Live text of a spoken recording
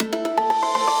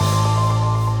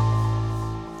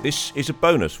This is a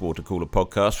bonus water cooler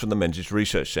podcast from the Menzies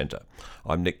Research Centre.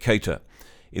 I'm Nick Cater.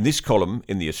 In this column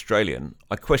in The Australian,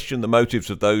 I question the motives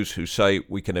of those who say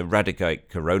we can eradicate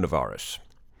coronavirus.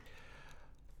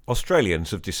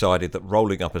 Australians have decided that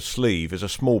rolling up a sleeve is a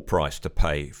small price to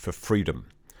pay for freedom.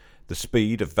 The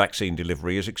speed of vaccine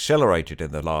delivery has accelerated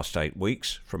in the last 8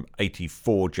 weeks, from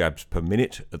 84 jabs per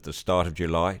minute at the start of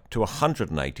July to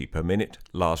 180 per minute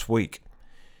last week.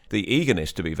 The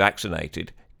eagerness to be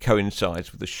vaccinated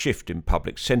coincides with a shift in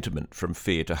public sentiment from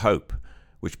fear to hope,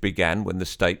 which began when the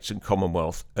states and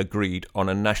Commonwealth agreed on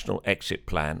a national exit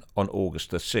plan on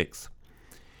August the 6th.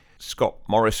 Scott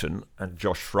Morrison and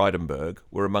Josh Frydenberg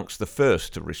were amongst the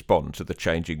first to respond to the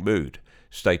changing mood,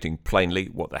 stating plainly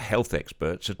what the health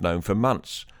experts had known for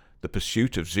months: the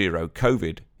pursuit of zero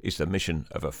COVID is the mission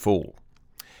of a fool.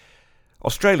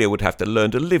 Australia would have to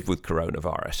learn to live with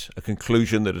coronavirus, a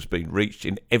conclusion that has been reached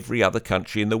in every other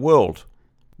country in the world,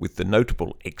 with the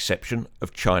notable exception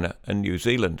of China and New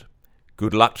Zealand.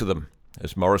 Good luck to them.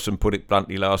 As Morrison put it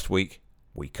bluntly last week,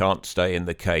 we can't stay in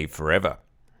the cave forever.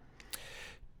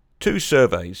 Two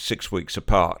surveys 6 weeks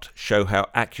apart show how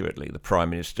accurately the Prime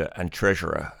Minister and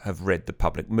Treasurer have read the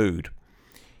public mood.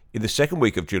 In the second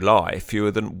week of July,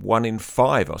 fewer than 1 in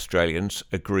 5 Australians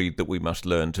agreed that we must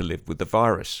learn to live with the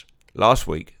virus. Last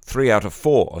week, 3 out of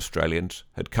 4 Australians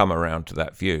had come around to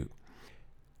that view.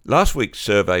 Last week's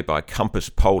survey by Compass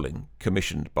Polling,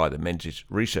 commissioned by the Menzies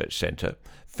Research Centre,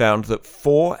 found that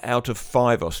 4 out of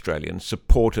 5 Australians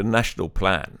support a national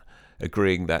plan,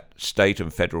 agreeing that state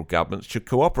and federal governments should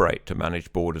cooperate to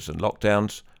manage borders and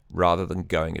lockdowns rather than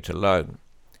going it alone.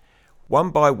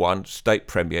 One by one, state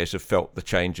premiers have felt the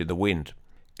change in the wind.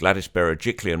 Gladys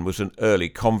Berejiklian was an early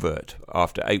convert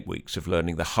after 8 weeks of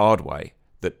learning the hard way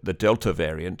that the Delta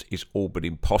variant is all but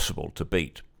impossible to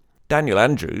beat. Daniel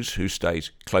Andrews, who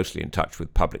stays closely in touch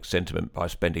with public sentiment by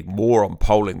spending more on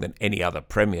polling than any other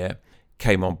premier,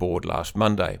 came on board last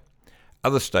Monday.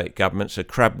 Other state governments are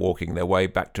crab-walking their way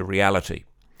back to reality.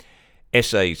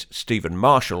 SA's Stephen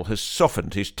Marshall has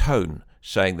softened his tone,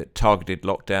 saying that targeted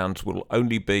lockdowns will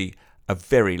only be a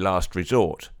very last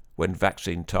resort when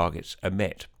vaccine targets are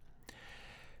met.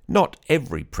 Not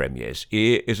every premier's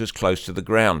ear is as close to the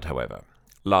ground, however.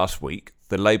 Last week,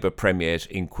 the Labour premiers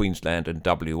in Queensland and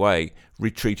WA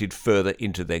retreated further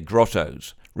into their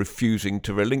grottos, refusing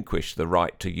to relinquish the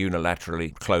right to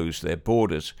unilaterally close their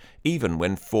borders, even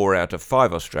when 4 out of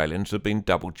 5 Australians have been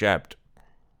double jabbed.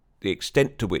 The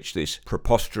extent to which this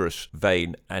preposterous,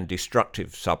 vain and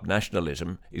destructive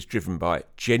subnationalism is driven by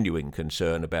genuine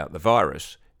concern about the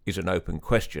virus is an open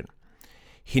question.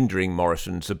 Hindering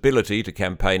Morrison's ability to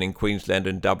campaign in Queensland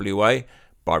and WA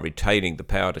by retaining the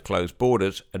power to close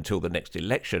borders until the next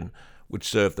election would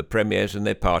serve the premiers and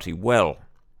their party well.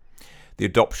 The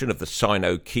adoption of the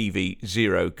Sino-Kiwi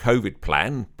Zero COVID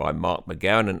plan by Mark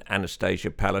McGowan and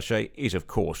Anastasia Palaszczuk is of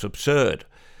course absurd.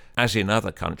 As in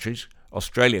other countries,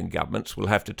 Australian governments will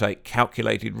have to take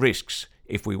calculated risks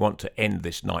if we want to end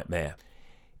this nightmare.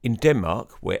 In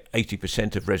Denmark, where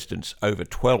 80% of residents over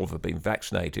 12 have been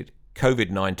vaccinated,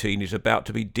 COVID-19 is about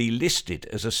to be delisted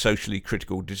as a socially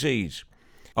critical disease.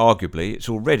 Arguably, it's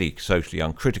already socially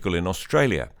uncritical in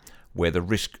Australia, where the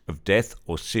risk of death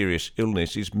or serious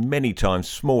illness is many times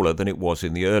smaller than it was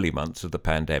in the early months of the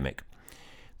pandemic.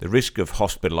 The risk of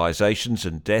hospitalisations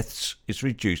and deaths is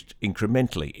reduced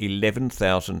incrementally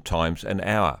 11,000 times an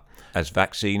hour, as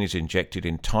vaccine is injected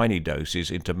in tiny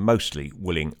doses into mostly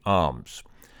willing arms.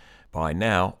 By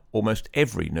now, almost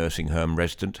every nursing home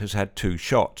resident has had 2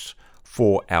 shots.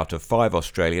 4 out of 5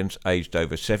 Australians aged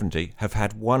over 70 have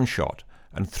had 1 shot,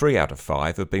 and 3 out of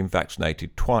 5 have been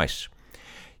vaccinated twice.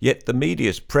 Yet the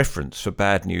media's preference for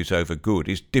bad news over good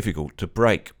is difficult to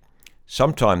break.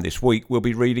 Sometime this week we'll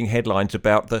be reading headlines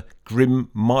about the grim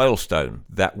milestone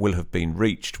that will have been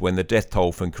reached when the death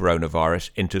toll from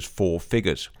coronavirus enters 4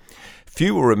 figures.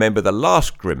 Few will remember the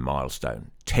last grim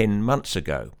milestone, 10 months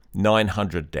ago,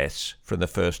 900 deaths from the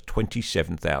first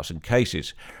 27,000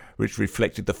 cases, which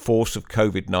reflected the force of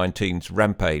COVID-19's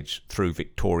rampage through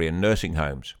Victorian nursing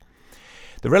homes.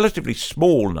 The relatively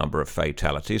small number of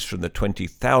fatalities from the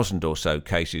 20,000 or so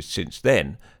cases since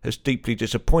then has deeply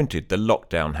disappointed the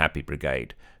lockdown-happy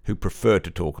brigade, who prefer to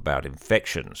talk about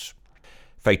infections.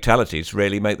 Fatalities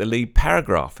rarely make the lead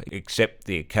paragraph, except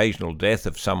the occasional death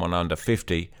of someone under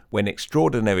 50, when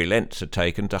extraordinary lengths are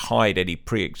taken to hide any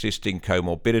pre-existing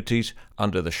comorbidities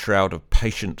under the shroud of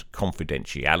patient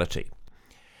confidentiality.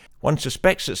 One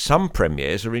suspects that some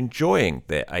premiers are enjoying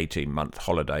their 18-month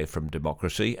holiday from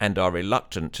democracy and are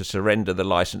reluctant to surrender the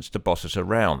licence to boss us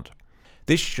around.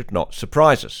 This should not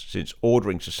surprise us, since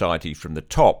ordering society from the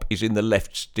top is in the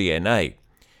left's DNA.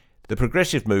 The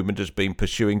progressive movement has been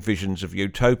pursuing visions of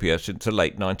utopia since the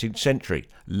late 19th century,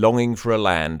 longing for a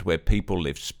land where people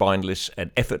live spineless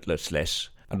and effortless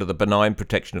under the benign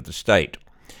protection of the state.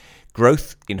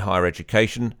 Growth in higher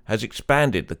education has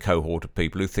expanded the cohort of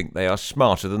people who think they are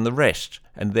smarter than the rest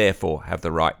and therefore have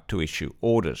the right to issue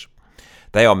orders.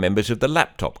 They are members of the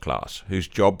laptop class, whose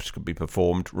jobs can be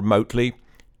performed remotely,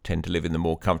 tend to live in the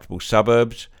more comfortable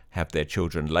suburbs, have their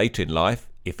children late in life,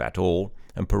 if at all,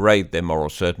 and parade their moral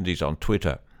certainties on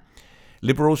Twitter.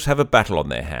 Liberals have a battle on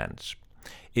their hands.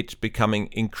 It's becoming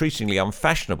increasingly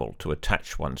unfashionable to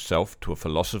attach oneself to a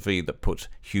philosophy that puts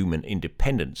human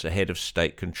independence ahead of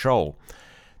state control.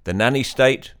 The nanny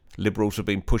state Liberals have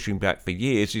been pushing back for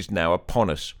years is now upon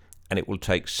us, and it will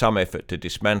take some effort to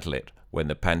dismantle it when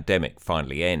the pandemic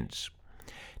finally ends.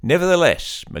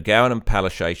 Nevertheless, McGowan and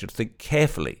Palaszczuk should think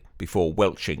carefully before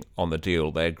welching on the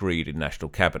deal they agreed in National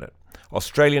Cabinet.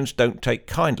 Australians don't take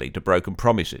kindly to broken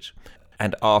promises,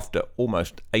 and after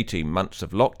almost 18 months of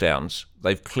lockdowns,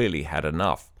 they've clearly had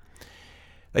enough.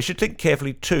 They should think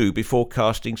carefully too before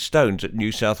casting stones at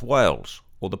New South Wales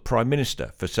or the Prime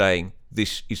Minister for saying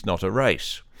this is not a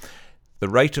race. The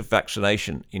rate of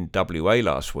vaccination in WA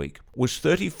last week was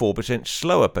 34%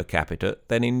 slower per capita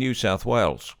than in New South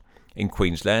Wales. In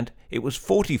Queensland, it was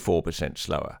 44%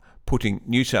 slower, putting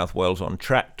New South Wales on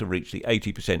track to reach the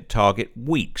 80% target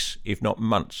weeks, if not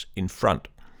months, in front.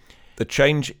 The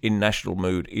change in national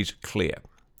mood is clear.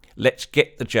 Let's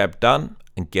get the jab done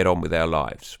and get on with our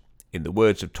lives. In the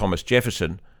words of Thomas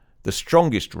Jefferson, the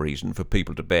strongest reason for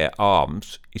people to bear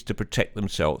arms is to protect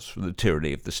themselves from the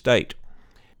tyranny of the state.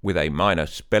 With a minor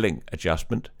spelling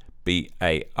adjustment,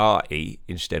 B-A-R-E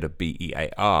instead of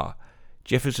B-E-A-R,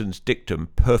 Jefferson's dictum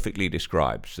perfectly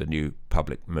describes the new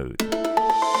public mood.